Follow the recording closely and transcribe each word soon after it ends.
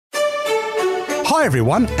Hi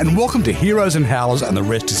everyone, and welcome to Heroes and Howlers and the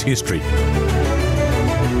Rest is History.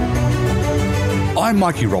 I'm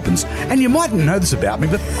Mikey Robbins, and you mightn't know this about me,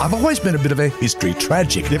 but I've always been a bit of a history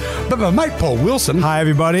tragic. Yep. But my mate Paul Wilson... Hi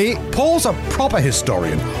everybody. Paul's a proper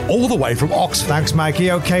historian, all the way from Oxford. Thanks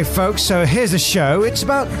Mikey. Okay folks, so here's the show. It's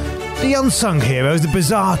about the unsung heroes, the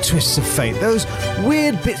bizarre twists of fate, those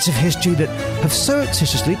weird bits of history that have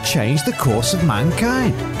surreptitiously changed the course of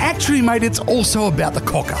mankind. Actually, mate, it's also about the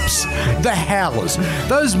cock-ups, the howlers,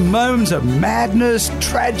 those moments of madness,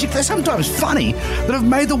 tragic, they're sometimes funny, that have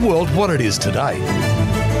made the world what it is today.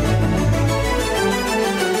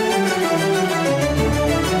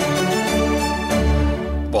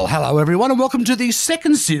 Well, hello everyone, and welcome to the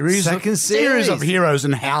second series of Heroes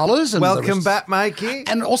and Howlers. And welcome back, Mikey.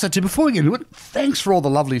 And also, before we get into it, thanks for all the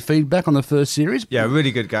lovely feedback on the first series. Yeah, really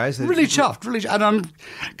good, guys. Really chuffed. Really, and I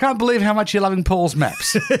can't believe how much you're loving Paul's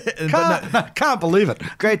maps. Can't believe it.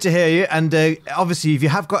 Great to hear you. And obviously, if you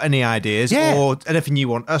have got any ideas or anything you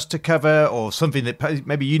want us to cover or something that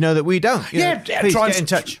maybe you know that we don't, please get in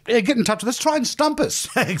touch. Yeah, get in touch with us. Try and stump us.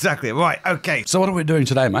 Exactly. Right. Okay. So what are we doing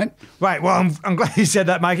today, mate? Right. Well, I'm glad you said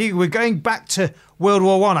that, Mikey. We're going back to World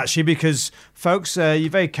War I, actually, because, folks, you're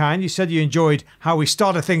very kind. You said you enjoyed how we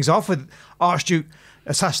started things off with Archduke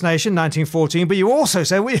assassination, 1914, but you also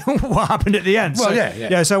said what happened at the end. Well,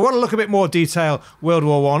 so, so I want to look a bit more detail, World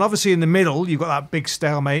War I. Obviously, in the middle, you've got that big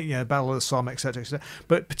stalemate, Battle of the Somme, etc., etc.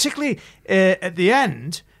 But particularly at the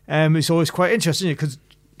end, it's always quite interesting, because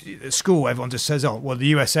at school, everyone just says, oh, well, the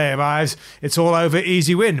USA arrives, it's all over,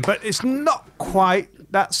 easy win. But it's not quite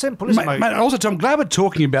that simple, isn't it, mate? Also, I'm glad we're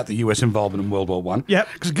talking about the US involvement in World War I. Yep.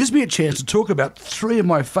 Because it gives me a chance to talk about three of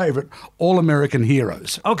my favourite all-American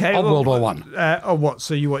heroes of World War I. What?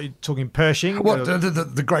 So you're talking Pershing? What,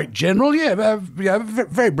 the great general? Yeah,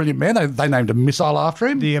 very brilliant man. They named a missile after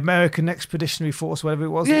him. The American Expeditionary Force, whatever it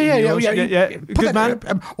was. Yeah. Good man.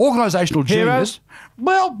 Organisational genius.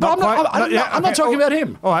 Well, I'm not talking about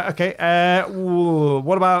him. All right, okay.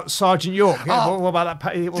 What about Sergeant York? What about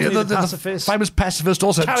that? The pacifist? Famous pacifist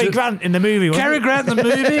also. Cary Grant in the movie. Cary Grant in the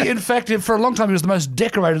movie. In fact, for a long time, he was the most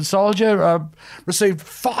decorated soldier. Received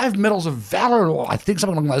 5 medals of valor, or I think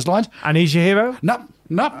something along those lines. And he's your hero? No.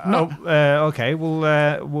 Okay.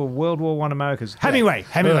 Well, World War I Americans. Hemingway.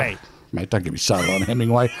 Mate, don't get me started on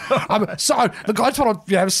Hemingway. So, the guys want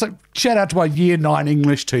to shout out to my Year 9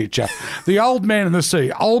 English teacher. The Old Man in the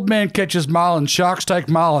Sea. Old man catches marlin, sharks take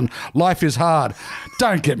marlin. Life is hard.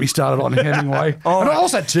 Don't get me started on Hemingway. And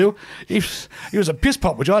also, too, he was a piss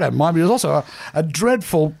pot, which I don't mind, but he was also a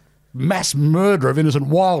dreadful mass murder of innocent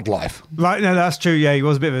wildlife. Right, no, that's true. Yeah, he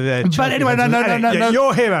was a bit of a... But anyway, no.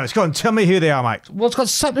 Your heroes. Go on, tell me who they are, mate. Well, it's got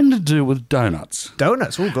something to do with donuts.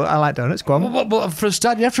 Donuts? Oh, good. I like donuts. Go on. Well, for a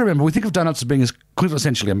start, you have to remember, we think of donuts as being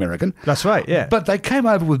quintessentially American. That's right, yeah. But they came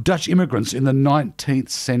over with Dutch immigrants in the 19th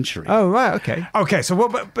century. Oh, right, okay. Okay, so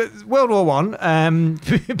but World War I,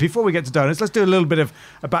 before we get to donuts, let's do a little bit of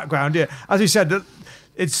a background. Yeah, as we said,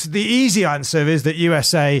 it's the easy answer is that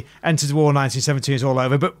USA entered the war in 1917, it's all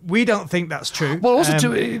over, but we don't think that's true. Well,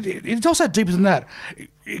 also, it's also deeper than that.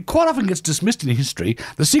 It quite often gets dismissed in history,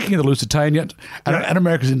 the sinking of the Lusitania and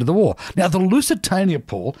America's into the war. Now, the Lusitania,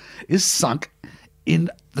 Paul, is sunk in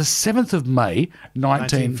the 7th of May,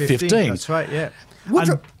 1915. That's right, yeah.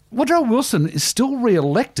 Woodrow Wilson is still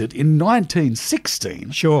re-elected in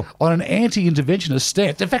 1916 on an anti-interventionist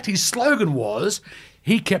stance. In fact, his slogan was,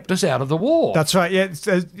 he kept us out of the war. That's right, yeah.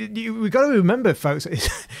 We've got to remember, folks, it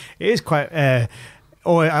is quite... I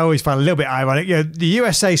always find a little bit ironic. The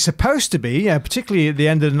USA is supposed to be, particularly at the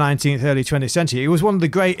end of the 19th, early 20th century, it was one of the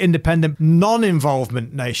great independent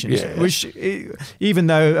non-involvement nations, which, even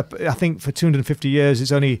though I think for 250 years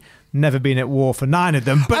it's only never been at war for 9 of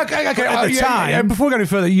them. But at the time... Before going any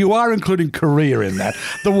further, you are including Korea in that,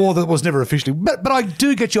 the war that was never officially... But I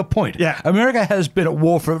do get your point. Yeah. America has been at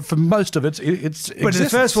war for most of its But in the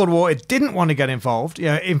First World War, it didn't want to get involved.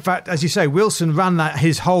 In fact, as you say, Wilson ran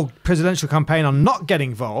his whole presidential campaign on not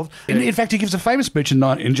getting involved. In fact, he gives a famous speech in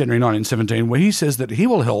January 1917 where he says that he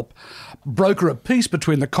will help broker a peace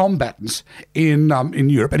between the combatants in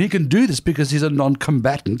Europe, and he can do this because he's a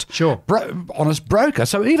non-combatant, honest broker.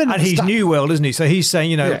 So even... And he's New World, isn't he? So he's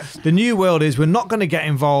saying, the New World is we're not going to get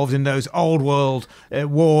involved in those old world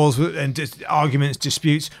wars and arguments,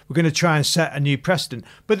 disputes. We're going to try and set a new precedent.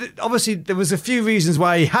 But obviously, there was a few reasons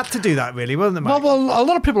why he had to do that, really, wasn't there, Mike? Well, a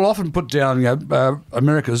lot of people often put down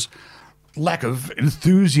America's lack of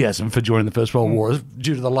enthusiasm for joining the First World War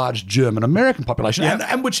due to the large German-American population,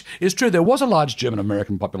 and which is true. There was a large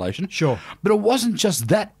German-American population. But it wasn't just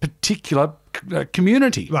that particular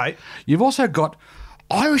community. Right. You've also got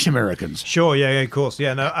Irish Americans. Sure, yeah, of course.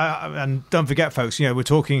 Yeah, no, and don't forget, folks, we're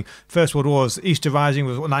talking First World War, Easter Rising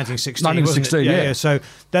was 1916, 1916, wasn't it? yeah. So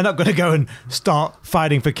they're not going to go and start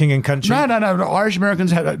fighting for king and country. No. Irish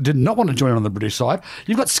Americans did not want to join on the British side.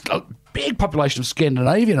 You've got a big population of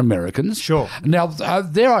Scandinavian Americans. Sure. Now,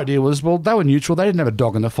 their idea was, well, they were neutral. They didn't have a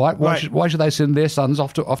dog in the fight. Why should they send their sons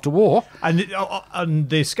off to war? And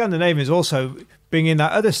the Scandinavians also bring in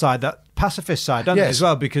that other side, that pacifist side, don't they, as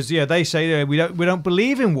well? Because they say we don't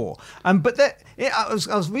believe in war. But I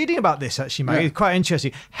was reading about this actually, mate. It's quite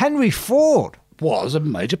interesting. Henry Ford was a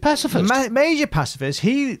major pacifist. Major pacifist.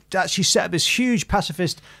 He actually set up this huge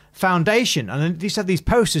pacifist foundation, and they used to have these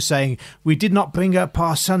posters saying we did not bring up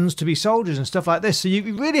our sons to be soldiers and stuff like this. So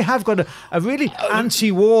you really have got a really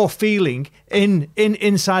anti-war feeling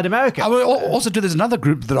inside America. Also, there's another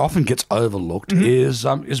group that often gets overlooked is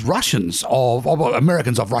Russians of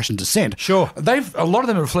Americans of Russian descent. Sure, a lot of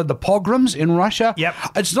them have fled the pogroms in Russia. Yep.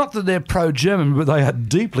 It's not that they're pro-German, but they are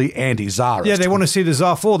deeply anti-Tsarist. Yeah, they want to see the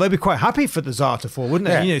Tsar fall. They'd be quite happy for the Tsar to fall, wouldn't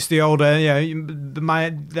they? Yeah. It's the old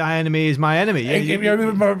my enemy is my enemy.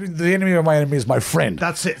 The enemy of my enemy is my friend.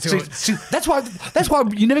 That's it. See, that's why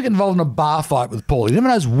you never get involved in a bar fight with Paul. He never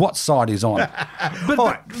knows what side he's on.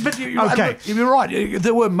 But you're right.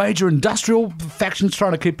 There were major industrial factions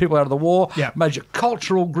trying to keep people out of the war. Yeah. Major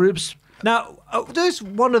cultural groups. Now, there's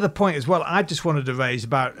one other point as well I just wanted to raise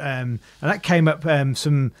about, and that came up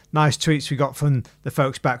some nice tweets we got from the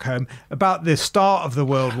folks back home about the start of the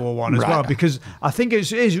World War I as well, because I think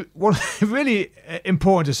it is really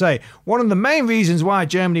important to say one of the main reasons why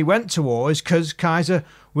Germany went to war is because Kaiser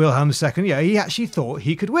Wilhelm II, he actually thought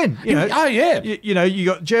he could win. You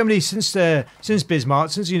got Germany since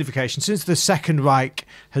Bismarck, since unification, since the Second Reich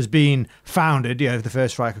has been founded. The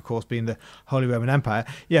First Reich, of course, being the Holy Roman Empire.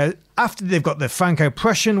 After they've got the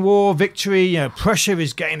Franco-Prussian War victory, Prussia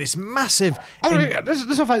is getting this massive.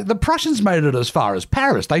 The Prussians made it as far as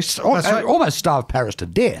Paris. They almost starved Paris to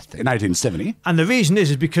death in 1870. And the reason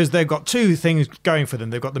is because they've got two things going for them.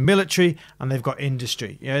 They've got the military and they've got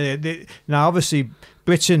industry. Now, obviously,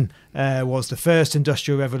 Britain was the first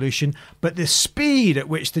industrial revolution, but the speed at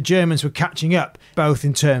which the Germans were catching up, both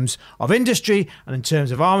in terms of industry and in terms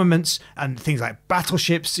of armaments and things like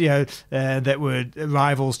battleships, that were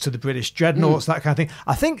rivals to the British dreadnoughts, that kind of thing.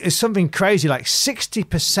 I think it's something crazy like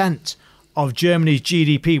 60% of Germany's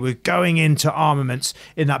GDP was going into armaments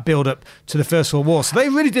in that build-up to the First World War. So they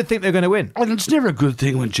really did think they were going to win. And it's never a good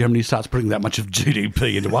thing when Germany starts putting that much of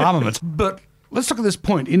GDP into armaments. But let's look at this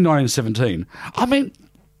point in 1917. I mean,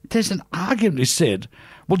 there's an argument to be said,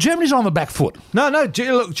 well, Germany's on the back foot. No, look,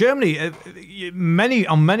 Germany,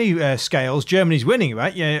 on many scales, Germany's winning,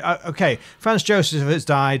 right? Okay, Franz Joseph has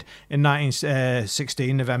died in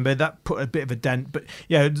 1916, November. That put a bit of a dent. But,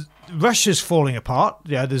 Russia's falling apart.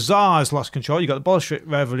 The Tsar's lost control. You got the Bolshevik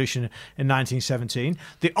Revolution in 1917.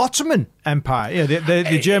 The Ottoman Empire,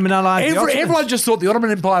 the German allies. Everyone just thought the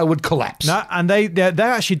Ottoman Empire would collapse. No, and they're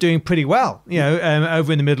actually doing pretty well.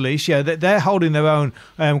 Over in the Middle East, they're holding their own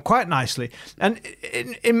quite nicely. And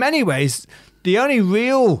in many ways, the only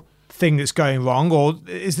real thing that's going wrong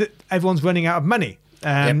is that everyone's running out of money.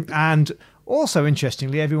 And also,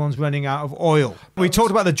 interestingly, everyone's running out of oil. We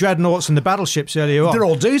talked about the dreadnoughts and the battleships earlier on. They're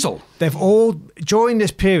all diesel. They've all, during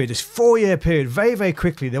this period, this 4-year period, very, very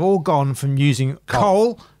quickly, they've all gone from using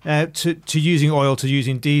coal to using oil to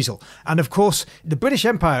using diesel. And of course, the British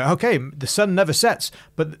Empire, the sun never sets,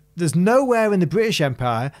 but there's nowhere in the British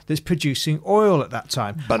Empire that's producing oil at that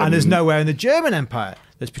time. And there's nowhere in the German Empire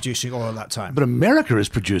that's producing oil at that time. But America is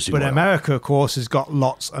producing oil. But America, of course, has got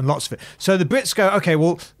lots and lots of it. So the Brits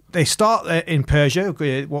go, they start in Persia,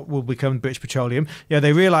 what will become British Petroleum.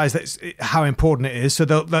 They realise how important it is, so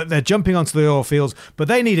they're jumping onto the oil fields, but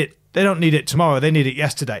they need it. They don't need it tomorrow, they need it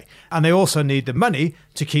yesterday. And they also need the money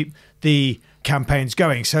to keep the campaigns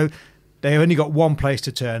going. So they only got one place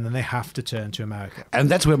to turn, and they have to turn to America. And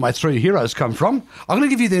that's where my three heroes come from. I'm going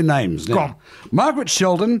to give you their names now. Go on. Margaret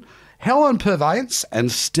Sheldon, Helen Purviance,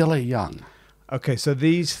 and Stella Young. Okay, so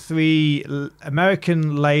these three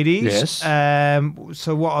American ladies. Yes.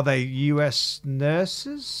 So what are they, US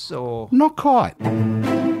nurses or? Not quite.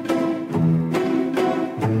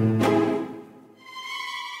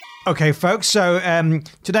 Okay, folks, so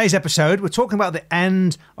today's episode, we're talking about the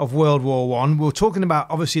end of World War I. We're talking about,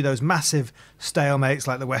 obviously, those massive stalemates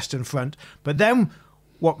like the Western Front. But then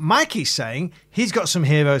what Mikey's saying, he's got some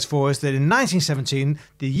heroes for us that in 1917,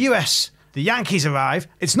 the US... the Yankees arrive.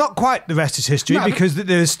 It's not quite the rest is history because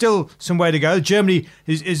there's still some way to go. Germany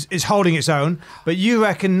is holding its own, but you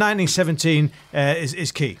reckon 1917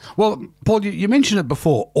 is key? Well, Paul, you mentioned it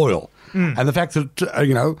before, oil. and the fact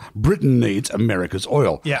that, Britain needs America's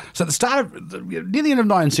oil. Yeah. So at the start of, near the end of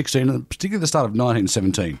 1916, and particularly the start of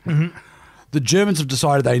 1917, the Germans have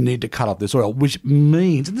decided they need to cut off this oil, which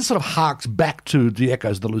means, and this sort of harks back to the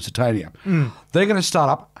echoes of the Lusitania, they're going to start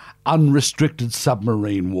up unrestricted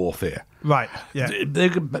submarine warfare. Right, yeah. It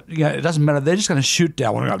doesn't matter. They're just going to shoot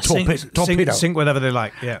down torpedo. Sink whatever they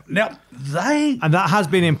like, yeah. Now, And that has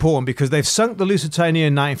been important because they've sunk the Lusitania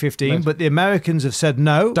in 1915, but the Americans have said,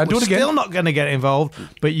 no, Don't do it again. Still not going to get involved,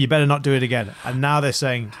 but you better not do it again. And now they're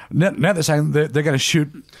saying... Now they're saying they're going to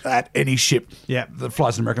shoot at any ship Yeah. that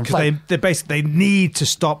flies an American flag. They basically need to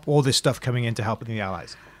stop all this stuff coming in to help the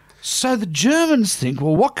Allies. So the Germans think,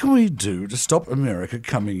 well, what can we do to stop America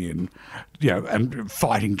coming in, and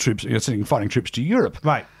fighting troops, sending fighting troops to Europe?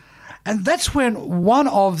 Right. And that's when one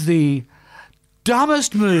of the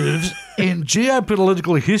dumbest moves in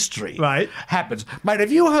geopolitical history happens. Mate,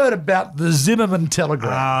 have you heard about the Zimmerman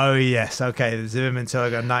telegram? Oh, yes. Okay, the Zimmerman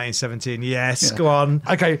telegram, 1917. Yes, go on.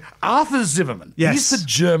 Okay, Arthur Zimmerman. Yes. He's the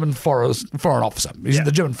German foreign officer. He's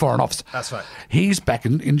the German foreign officer. That's right. He's back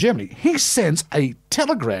in Germany. He sends a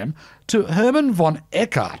telegram to Hermann von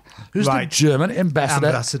Eckart, who's the German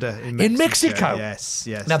ambassador in Mexico. Yes.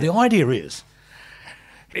 Now, the idea is,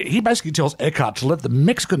 he basically tells Eckart to let the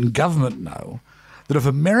Mexican government know that if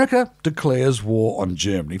America declares war on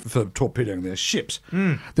Germany for torpedoing their ships,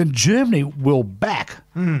 then Germany will back,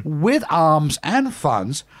 with arms and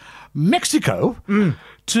funds, Mexico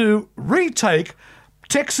to retake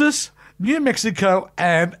Texas, New Mexico,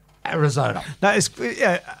 and Arizona. That is,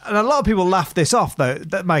 and a lot of people laugh this off, though,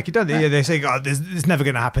 Mikey, don't they? Yeah, they say, "Oh, this is never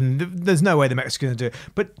going to happen. There's no way the Mexicans do it."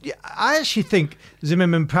 But I actually think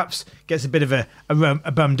Zimmerman perhaps gets a bit of a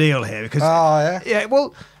bum deal here because,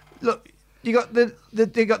 well, look. You got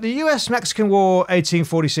the US-Mexican War,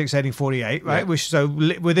 1846, 1848, right? Which so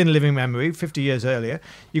within living memory, 50 years earlier.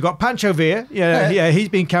 You got Pancho Villa, he's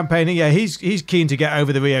been campaigning. Yeah, he's keen to get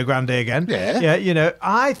over the Rio Grande again. Yeah,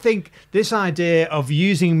 I think this idea of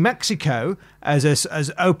using Mexico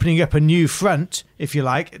as opening up a new front, if you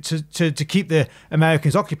like, to keep the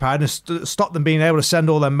Americans occupied and stop them being able to send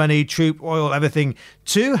all their money, troop, oil, everything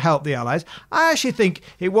to help the Allies. I actually think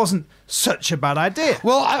it wasn't such a bad idea.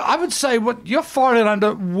 Well, I would say you're firing it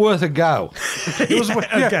under worth a go.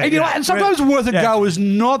 And sometimes worth a go is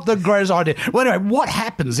not the greatest idea. Well, anyway, what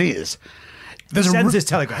happens is sends this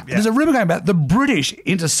telegram. There's a rumour going about the British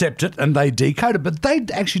intercept it and they decode it, but they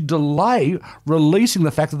actually delay releasing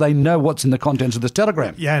the fact that they know what's in the contents of this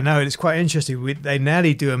telegram. Yeah, no, it's quite interesting. They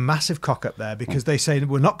nearly do a massive cock up there because they say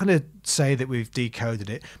we're not going to say that we've decoded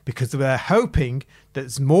it because they're hoping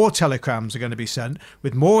that more telegrams are going to be sent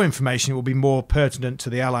with more information. It will be more pertinent to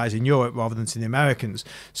the Allies in Europe rather than to the Americans.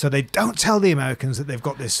 So they don't tell the Americans that they've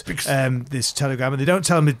got this this telegram, and they don't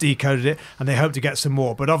tell them they've decoded it, and they hope to get some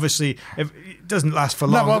more. But obviously, it doesn't last for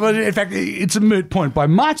long. No, well, in fact, it's a moot point. By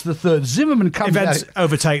March the 3rd, Zimmerman comes Events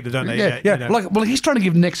overtake them, don't they? Yeah. He's trying to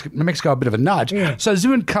give Mexico a bit of a nudge. Yeah. So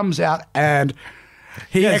Zimmerman comes out and...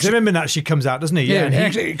 Zimmerman actually comes out, doesn't he? Yeah, and he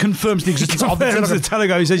actually confirms the existence of the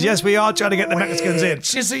telegram. He says, yes, we are trying to get the Mexicans in.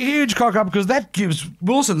 It's a huge cock-up because that gives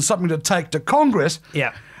Wilson something to take to Congress.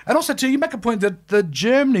 Yeah. And also, too, you make a point that the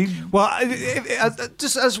Germany... Well,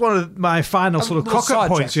 just as one of my final sort of cock-up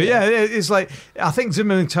points, it's like, I think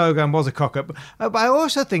Zimmerman telegram was a cock-up, but I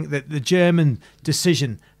also think that the German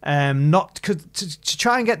decision to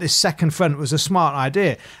try and get this second front was a smart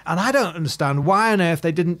idea. And I don't understand why on earth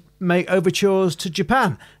they didn't make overtures to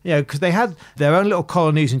Japan, because they had their own little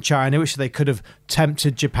colonies in China, which they could have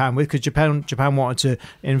tempted Japan with, because Japan wanted to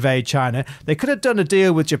invade China. They could have done a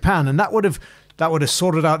deal with Japan, and that would have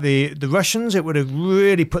sorted out the Russians. It would have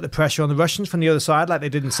really put the pressure on the Russians from the other side, like they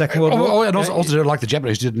did in the Second World War. And also like the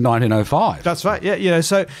Japanese did in 1905. That's right. Yeah.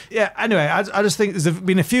 So anyway, I just think there's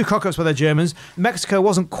been a few cock-ups with the Germans. Mexico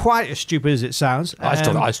wasn't quite as stupid as it sounds. I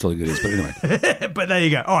still think it is, but anyway. But there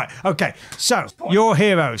you go. All right. Okay. So your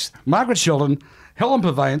heroes: Margaret Sheldon, Helen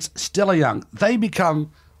Purveyance, Stella Young. They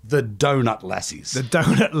become the Donut Lassies. The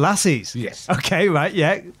Donut Lassies. Yes. Okay, right,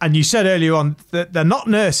 yeah. And you said earlier on that they're not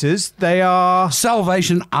nurses, they are...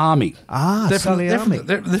 Salvation Army. They're Army.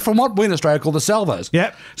 They're from what we in Australia call the Salvos.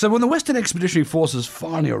 Yep. So when the Western Expeditionary Forces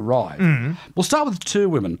finally arrive, we'll start with 2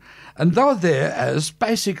 women, and they were there as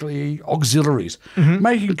basically auxiliaries,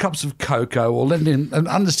 making cups of cocoa or lending an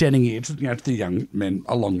understanding ear to the young men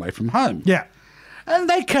a long way from home. Yeah. And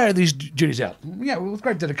they carry these duties out, with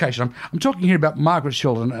great dedication. I'm talking here about Margaret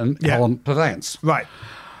Sheldon and Helen Purveyance. Right.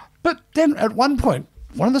 But then at one point,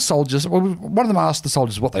 one of them asked the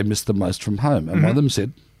soldiers what they missed the most from home, and one of them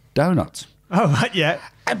said, donuts. Oh, right, yeah.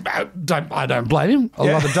 I don't blame him. I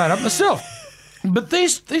love a donut myself. But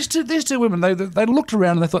these two women, they looked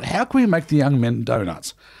around and they thought, how can we make the young men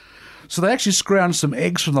donuts? So they actually scrounged some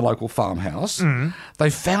eggs from the local farmhouse. They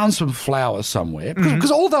found some flour somewhere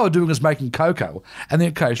because all they were doing was making cocoa and the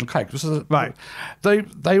occasional cake. Right.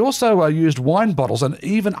 They also used wine bottles and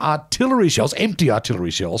even artillery shells, empty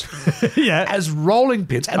artillery shells, Yeah. as rolling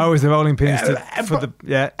pins. And, Oh, with the rolling pins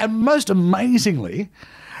and most amazingly,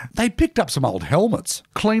 they picked up some old helmets,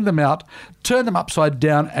 cleaned them out, turned them upside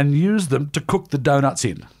down, and used them to cook the donuts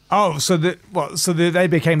in. Oh, so they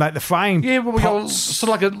became like the frying Yeah, well, pots.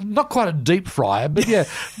 sort of like not quite a deep fryer, but yeah,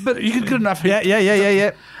 but you could get enough.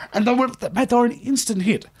 Yeah. And they were an instant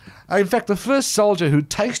hit. In fact, the first soldier who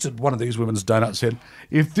tasted one of these women's donuts said,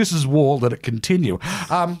 "If this is war, let it continue."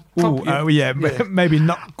 Maybe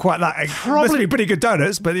not quite that. Probably- Must be pretty good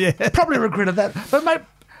donuts, but yeah. Probably regretted that. But mate,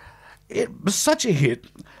 it was such a hit.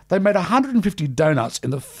 They made 150 donuts in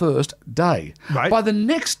the first day. Right. By the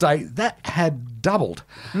next day, that had doubled.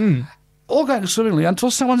 All going swimmingly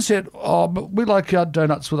until someone said, "Oh, but we like our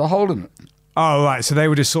donuts with a hole in it." Oh, right. So they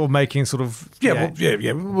were just sort of making sort of Well,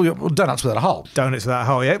 donuts without a hole. donuts without a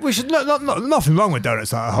hole. Yeah, which is nothing wrong with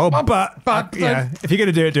donuts without a hole. But if you're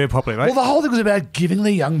going to do it properly, right? Well, the whole thing was about giving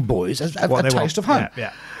the young boys a What they taste want. of home.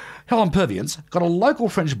 Yeah. Helen Purviance got a local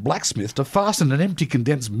French blacksmith to fasten an empty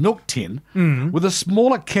condensed milk tin with a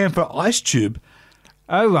smaller camphor ice tube.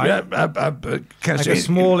 Oh, right. Like a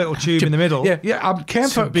small little tube in the middle.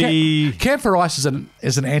 Camphor, To be- camphor ice is an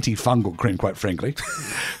antifungal cream, quite frankly.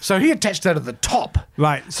 So he attached that at the top.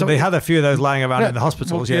 Right. So they had a few of those lying around in the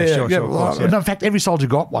hospitals. Sure. Of course, No, in fact, every soldier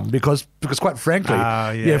got one because quite frankly,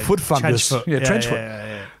 foot fungus. Trench foot.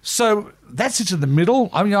 Yeah. So that sits in the middle.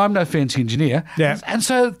 I mean, I'm no fancy engineer. Yeah. And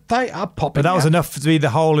so they are popping But that was out. enough to be the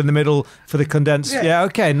hole in the middle for the condensed. Yeah,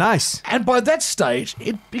 okay, nice. And by that stage,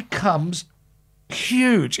 it becomes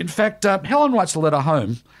huge. In fact, Helen writes a letter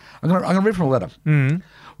home. I'm going to read from a letter.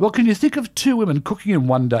 Well, can you think of two women cooking in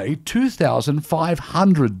one day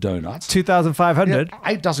 2,500 donuts? 2,500?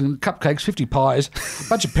 8 dozen cupcakes, 50 pies, a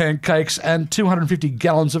bunch of pancakes, and 250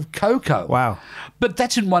 gallons of cocoa. Wow. But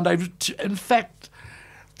that's in one day. In fact,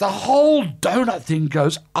 the whole donut thing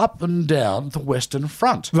goes up and down the Western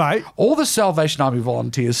Front. Right. All the Salvation Army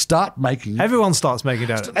volunteers start making... Everyone starts making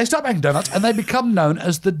donuts. They start making donuts, and they become known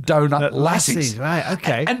as the Donut Lassies. Right,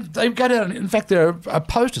 okay. And they go down. In fact, there are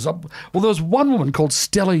posters. Well, there was one woman called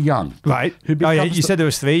Stella Young. Right. Who becomes you said there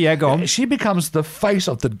was 3. Yeah, go on. She becomes the face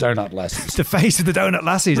of the Donut Lassies. The face of the donut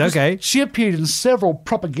lassies. Okay. She appeared in several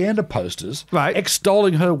propaganda posters Right.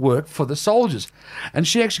 extolling her work for the soldiers. And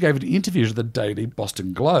she actually gave an interview to the Daily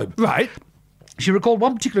Boston Globe. Right. She recalled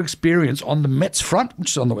one particular experience on the Metz front,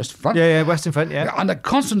 which is on the Western Front. Yeah, Western Front, yeah. Under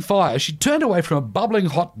constant fire, she turned away from a bubbling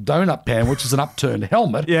hot donut pan, which is an upturned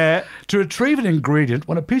helmet, Yeah. to retrieve an ingredient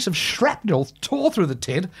when a piece of shrapnel tore through the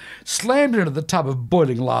tent, slammed into the tub of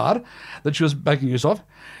boiling lard that she was making use of.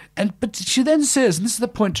 But she then says, and this is the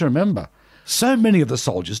point to remember, so many of the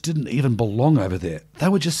soldiers didn't even belong over there. They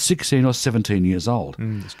were just 16 or 17 years old.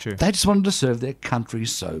 That's true. They just wanted to serve their country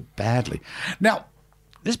so badly. Now,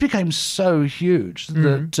 this became so huge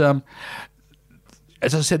that,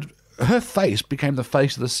 as I said, her face became the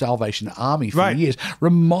face of the Salvation Army for Right. years,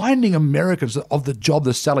 reminding Americans of the job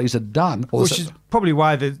the Sallies had done. Which is probably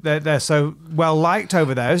why they're so well liked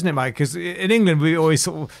over there, isn't it, Mike? Because in England, we always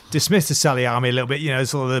sort of dismiss the Sally Army a little bit,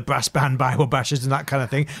 sort of the brass band Bible bashers and that kind of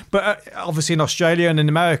thing. But obviously in Australia and in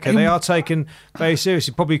America, they are taken very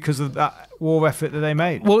seriously, probably because of that war effort that they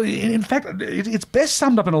made. Well, in fact, it's best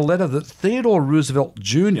summed up in a letter that Theodore Roosevelt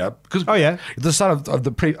Jr., because the son of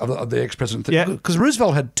the ex-president, because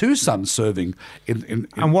Roosevelt had 2 sons serving in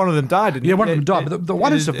and one of them died. Didn't one of them died, but the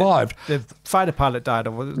one who survived, the fighter pilot died.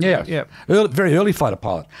 Very early fighter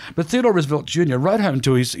pilot. But Theodore Roosevelt Jr. wrote home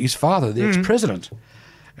to his father, the ex-president.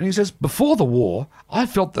 And he says, before the war, I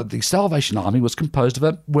felt that the Salvation Army was composed of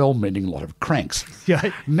a well-meaning lot of cranks.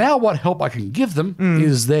 Yeah. Now what help I can give them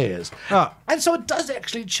is theirs. Oh. And so it does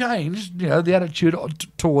actually change, the attitude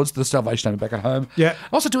towards the Salvation Army back at home. Yeah.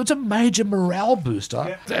 Also, too, it's a major morale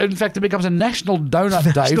booster. Yeah. In fact, it becomes a National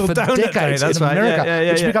Donut Day for decades in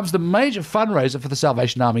America. Which becomes the major fundraiser for the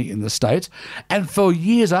Salvation Army in the States. And for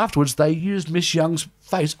years afterwards, they used Miss Young's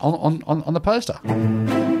face on the poster.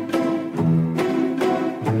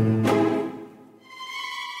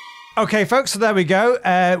 Okay, folks, so there we go.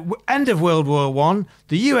 End of World War I.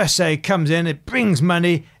 The USA comes in, it brings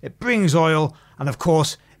money, it brings oil, and of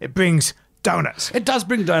course, it brings donuts. It does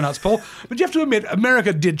bring donuts, Paul. But you have to admit,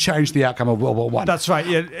 America did change the outcome of World War I. That's right.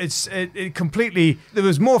 Yeah, it completely. There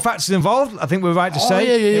was more factors involved. I think we're right to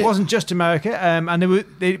say it wasn't just America, and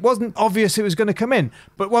it wasn't obvious it was going to come in.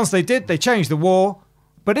 But once they did, they changed the war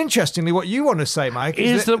But interestingly, what you want to say, Mike,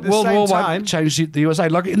 is that World War I changed the USA.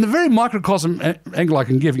 Like in the very microcosm angle I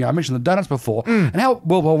can give you, I mentioned the donuts before, and how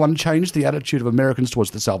World War I changed the attitude of Americans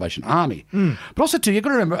towards the Salvation Army. But also, too, you've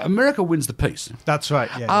got to remember, America wins the peace. That's right.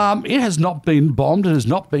 It has not been bombed. It has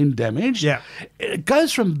not been damaged. Yeah. It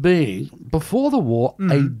goes from being, before the war,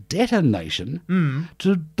 a debtor nation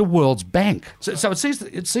to the world's bank. So it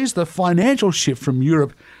sees the financial shift from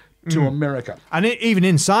Europe to America. And even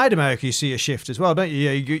inside America, you see a shift as well, don't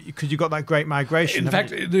you? Because you've got that great migration. In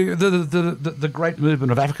fact, the great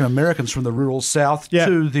movement of African Americans from the rural South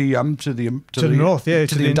to the north, to the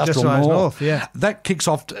industrial north, yeah. That kicks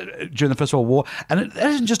off during the First World War, and that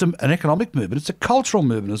isn't just an economic movement; it's a cultural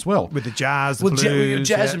movement as well. With the jazz, the blues,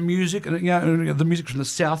 jazz and music, and the music from the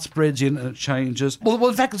South spreads in and it changes. Well,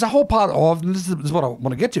 in fact, it's a whole part of, and this is what I want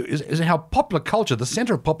to get to, is how popular culture, the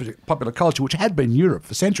centre of popular culture, which had been Europe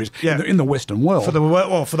for centuries, in the Western world. For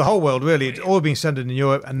the whole world, really. It's all been centred in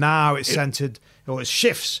Europe, and now it's centred, or it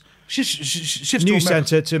shifts. Shifts New to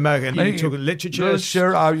centre to America. And you talk literature,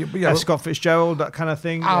 Scott Fitzgerald, that kind of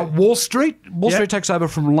thing. Wall Street. Wall Street takes over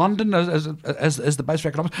from London as the base of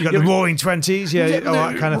economics. You got the Roaring Twenties, all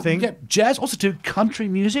that kind of thing. Yeah, jazz, also to country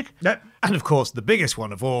music. Yep. And of course, the biggest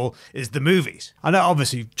one of all is the movies. I know,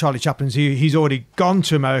 obviously, Charlie Chaplin's he's already gone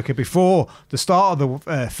to America before the start of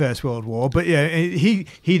the First World War. But yeah, he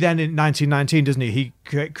then in 1919, doesn't he? He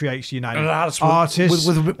creates United Artists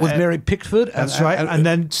with Mary Pickford. That's right. And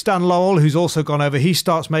then Stan Laurel, who's also gone over, he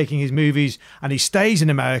starts making his movies and he stays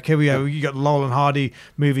in America. You got Laurel and Hardy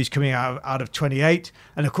movies coming out of 28,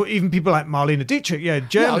 and of course, even people like Marlene Dietrich,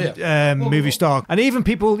 German movie star, and even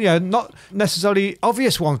people not necessarily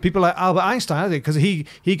obvious ones, people like Albert Einstein, because he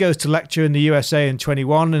goes to lecture in the USA in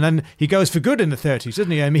 21, and then he goes for good in the 30s,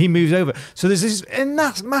 doesn't he? I mean, he moves over. So there's this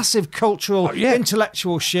massive cultural,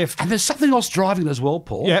 intellectual shift. And there's something else driving it as well,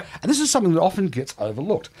 Paul. Yeah. And this is something that often gets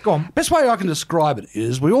overlooked. Go on. Best way I can describe it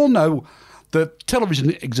is we all know that television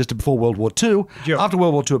existed before World War II. Yeah. After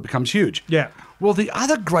World War II, it becomes huge. Yeah. Well, the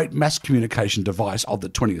other great mass communication device of the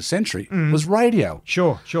 20th century was radio.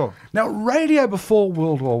 Sure. Now, radio before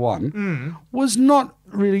World War I was not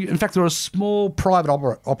really... In fact, there were small private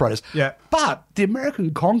operators. Yeah. But the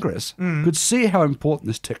American Congress could see how important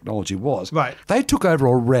this technology was. Right. They took over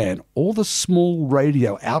or ran all the small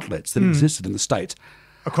radio outlets that existed in the States.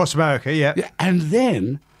 Across America, yeah. And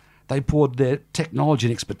then they poured their technology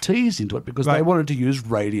and expertise into it because they wanted to use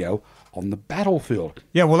radio on the battlefield.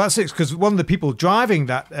 Yeah, well, that's it, because one of the people driving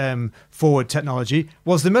that forward technology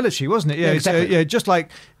was the military, wasn't it? Yeah, exactly. Just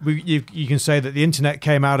like you can say that the internet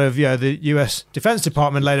came out of the US Defense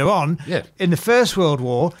Department later on. Yeah. In the First World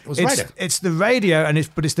War, radio. It's the radio,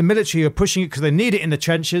 but it's the military who are pushing it because they need it in the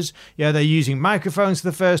trenches. Yeah, they're using microphones for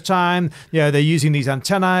the first time. Yeah, they're using these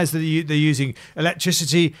antennae. They're using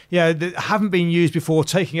electricity. Yeah, that haven't been used before,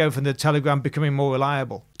 taking over from the telegram, becoming more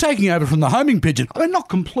reliable. Taking over from the homing pigeon. I mean, not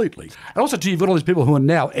completely. And also, you've got all these people who are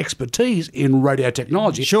now expertise in radio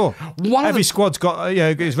technology. Sure. Every squad's got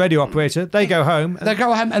his radio operator. They go home.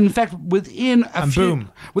 And in fact, within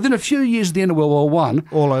a few years at the end of World War I,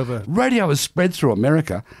 all over, radio is spread through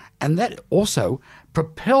America, and that also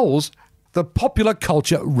propels the popular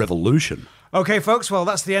culture revolution. Okay, folks, well,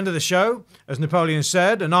 that's the end of the show. As Napoleon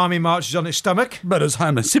said, an army marches on its stomach. But as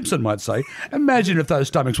Homer Simpson might say, imagine if those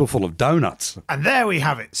stomachs were full of donuts. And there we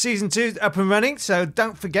have it. Season 2 up and running, so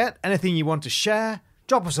don't forget, anything you want to share,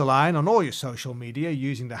 drop us a line on all your social media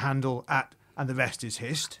using the handle @and the rest is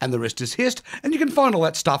hist. And the rest is hist, and you can find all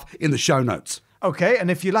that stuff in the show notes. Okay,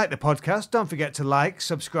 and if you like the podcast, don't forget to like,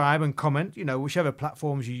 subscribe and comment, whichever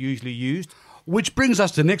platforms you usually use. Which brings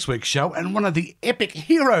us to next week's show and one of the epic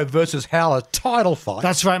Hero versus Howler title fights.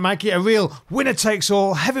 That's right, Mikey. A real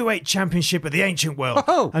winner-takes-all heavyweight championship of the ancient world.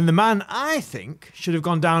 Oh. And the man, I think, should have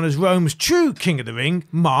gone down as Rome's true king of the ring,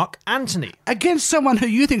 Mark Antony. Against someone who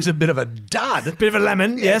you think's a bit of a dud. Bit of a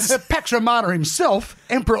lemon, yes. Pax Romana himself,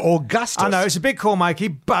 Emperor Augustus. I know, it's a big call, Mikey,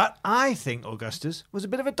 but I think Augustus was a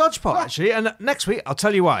bit of a dodgepot, actually. And next week, I'll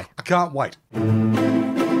tell you why. I can't wait.